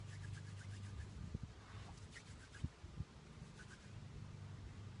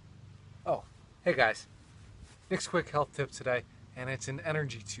Hey guys, Nick's quick health tip today, and it's an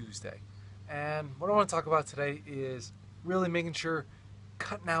Energy Tuesday. And what I want to talk about today is really making sure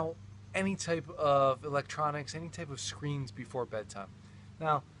cutting out any type of electronics, any type of screens before bedtime.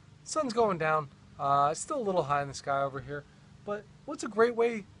 Now, sun's going down. It's still a little high in the sky over here, but what's a great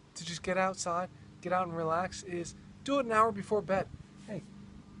way to just get outside, get out and relax is do it an hour before bed. Hey,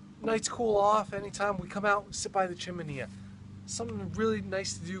 nights cool off anytime we come out, sit by the chimney. Something really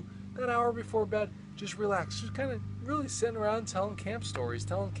nice to do that hour before bed. Just relax. Just kind of really sitting around telling camp stories,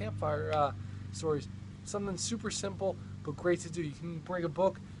 telling campfire stories. Something super simple but great to do. You can bring a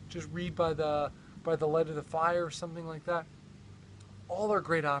book, just read by the light of the fire or something like that. All are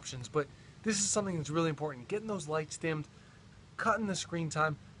great options, but this is something that's really important. Getting those lights dimmed, cutting the screen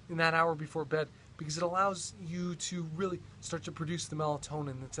time in that hour before bed because it allows you to really start to produce the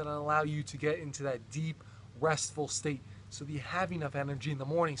melatonin that's going to allow you to get into that deep, restful state so that you have enough energy in the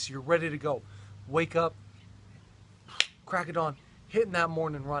morning so you're ready to go. Wake up, crack it on, hitting that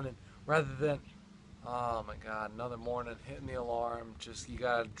morning running rather than, oh my God, another morning, hitting the alarm, just you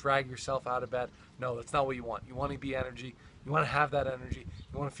gotta drag yourself out of bed. No, that's not what you want. You want to be energy, you want to have that energy,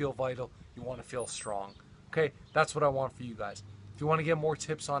 you want to feel vital, you want to feel strong. Okay, that's what I want for you guys. If you want to get more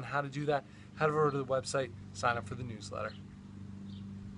tips on how to do that, head over to the website, sign up for the newsletter.